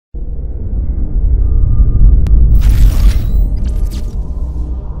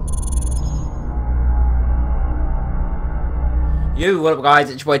Yo, what up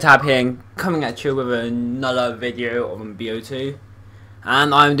guys, it's your boy Tab here, and coming at you with another video on Bo2.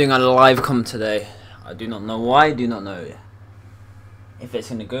 And I'm doing a live com today. I do not know why, do not know if it's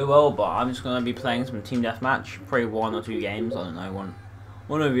going to go well, but I'm just going to be playing some Team Deathmatch. Probably 1 or 2 games, I don't know,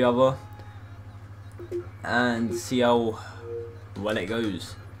 one or the other. And see how well it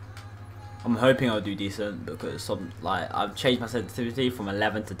goes. I'm hoping I'll do decent because I've changed my sensitivity from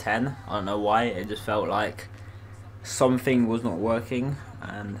 11 to 10. I don't know why, it just felt like something was not working,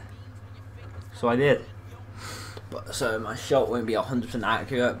 and so I did. So my shot won't be 100%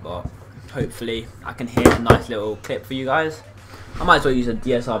 accurate, but hopefully I can hit a nice little clip for you guys. I might as well use a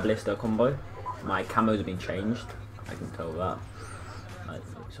DSR blister combo. My camos have been changed, I can tell that.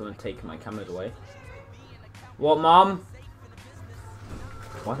 Someone taking my camos away. What, mom?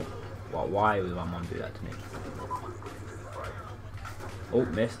 What? Why would my mom do that to me? Oh,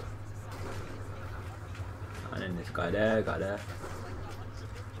 missed. And then this guy there.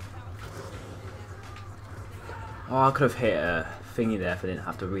 Oh, I could have hit a thingy there if I didn't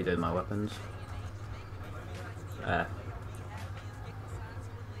have to reload my weapons.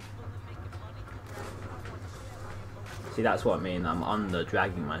 See, that's what I mean. I'm under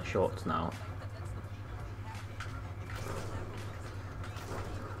dragging my shots now.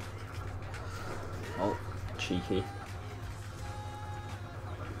 Oh, cheeky.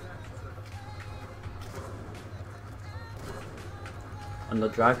 Under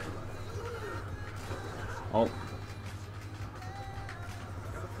drag. Oh.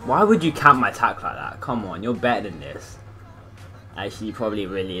 Why would you camp my attack like that? Come on, you're better than this. Actually, he probably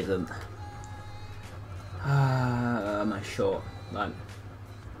really isn't. My shot. Like,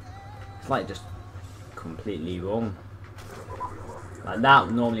 it's like just completely wrong. Like that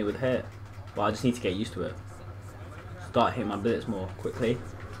normally would hit. But I just need to get used to it. Start hitting my bullets more quickly.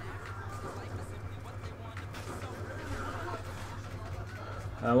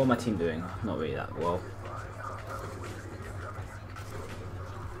 What my team doing? Not really that well.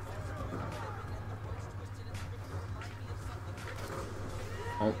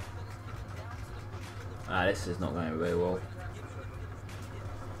 Oh. This is not going very well.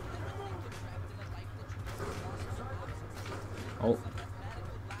 Oh.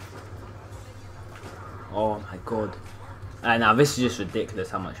 Oh my god. Now this is just ridiculous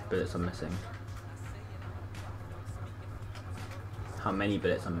how much bullets I'm missing. How many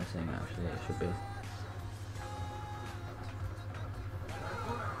bullets I'm missing, actually, it should be.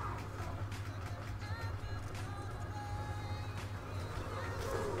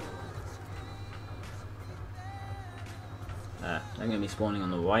 I'm going to be spawning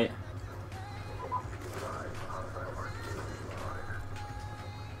on the right.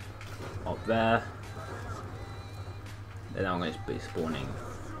 Up there. Then I'm going to be spawning.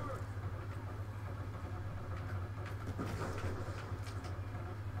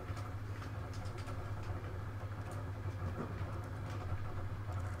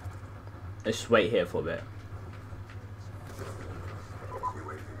 Let's just wait here for a bit.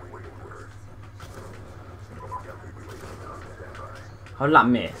 How did that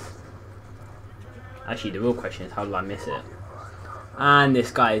miss? Actually, the real question is how did I miss it? And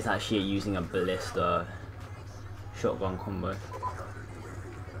this guy is actually using a ballista shotgun combo.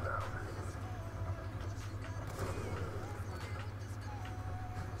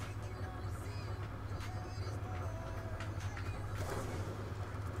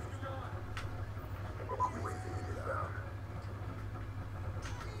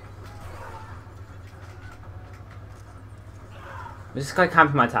 Was this guy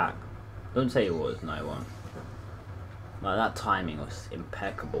camping my attack? Don't say it was, no it won't. Like, that timing was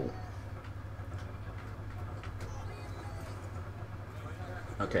impeccable.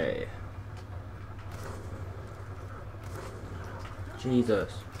 Okay.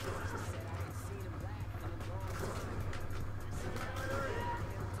 Jesus.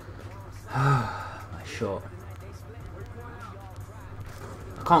 My shot.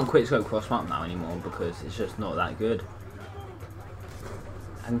 I can't quick scope cross map now anymore because it's just not that good.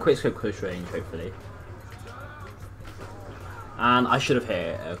 I can quick scope close range, hopefully. And I should have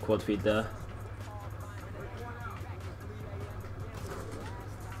hit a quad feed there.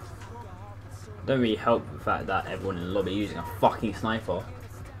 Don't really help the fact that everyone in the lobby is using a fucking sniper.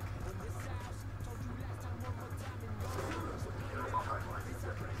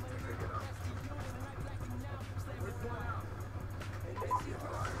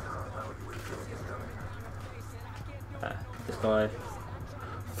 This guy.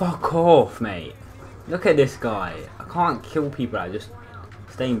 Fuck off, mate. Look at this guy. I can't kill people that are just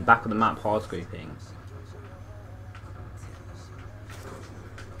staying back of the map hard scraping.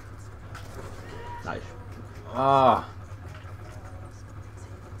 Nice. Ah.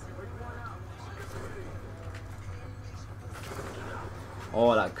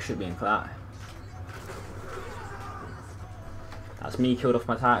 Oh, that should be in that. That's me killed off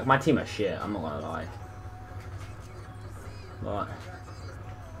my attack. My team are shit, I'm not gonna lie. But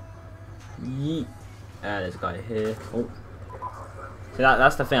yeet. There's a guy here. Oh. So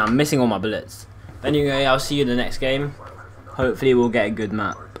that's the thing, I'm missing all my bullets. Anyway, I'll see you in the next game. Hopefully we'll get a good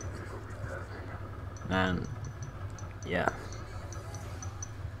map. And yeah.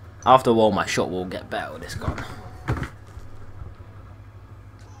 After a while my shot will get better with this gun.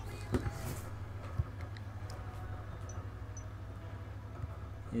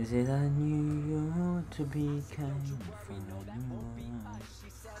 Is it I knew you to be kind for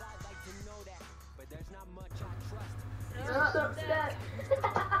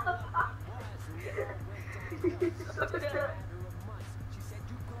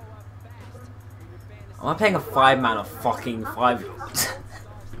Am I playing a 5-man or fucking 5?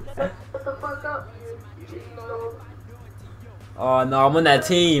 Oh no, I'm on their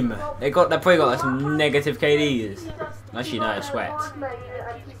team. They probably got like some negative KDs. Actually no, it's sweat.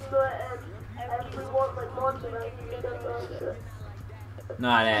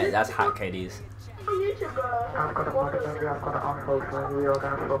 No, that's hack KDs.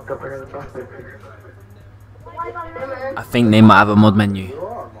 I think they might have a mod menu.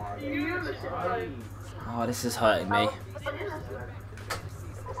 Oh, this is hurting me.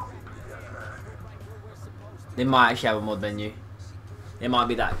 They might actually have a mod menu. They might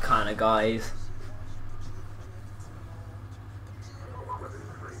be that kind of guys.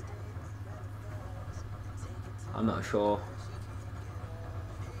 I'm not sure.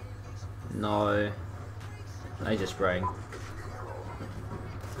 No. They just spraying.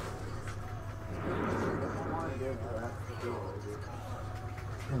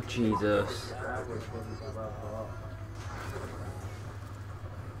 Oh Jesus.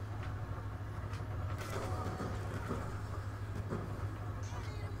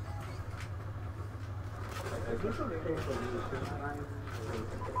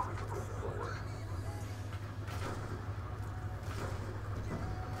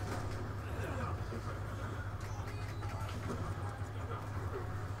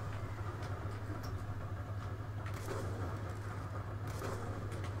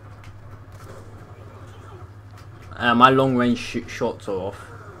 My long range shots are off,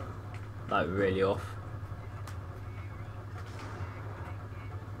 like really off.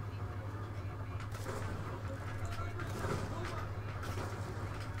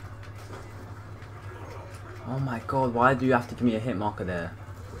 Oh my god, why do you have to give me a hit marker there?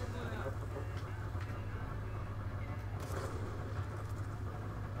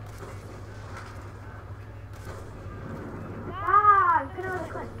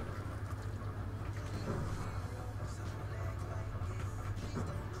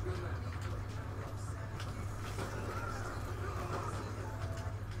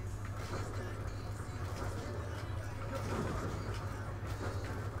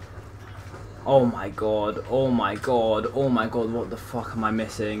 Oh my god, oh my god, oh my god, what the fuck am I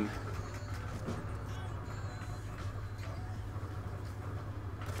missing?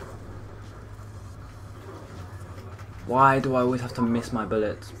 Why do I always have to miss my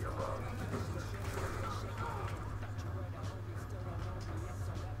bullets?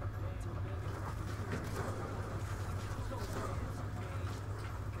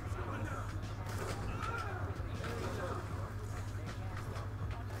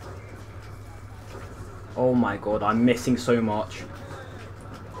 Oh my god, I'm missing so much.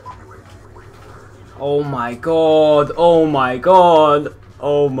 Oh my god, oh my god,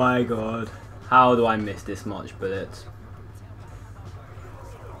 oh my god. How do I miss this much bullets?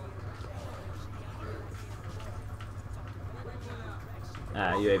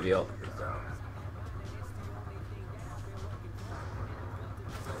 UAV up.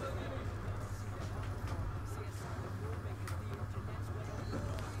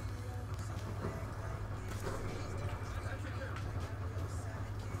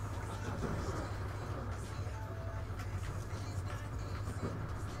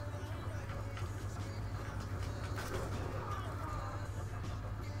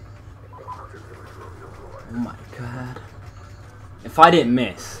 Oh my god. If I didn't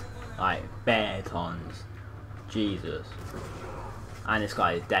miss, like, bare tons. Jesus. And this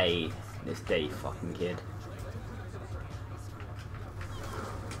guy is Dave. This Dave fucking kid.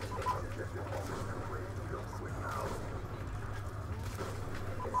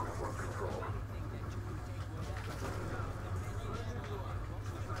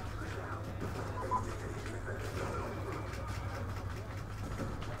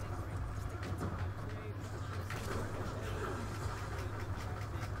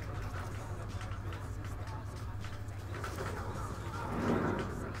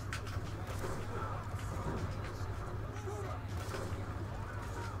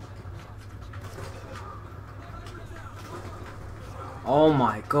 Oh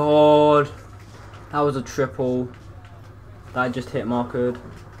my god. That was a triple. That just hit marked. Alright,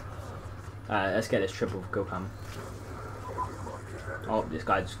 let's get this triple kill cam. Oh, this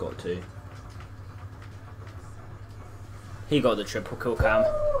guy just got 2. He got the triple kill cam.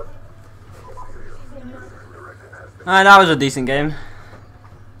 Alright, that was a decent game.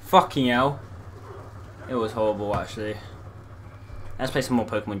 Fucking hell. It was horrible actually. Let's play some more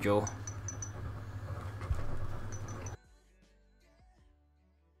Pokemon Duel.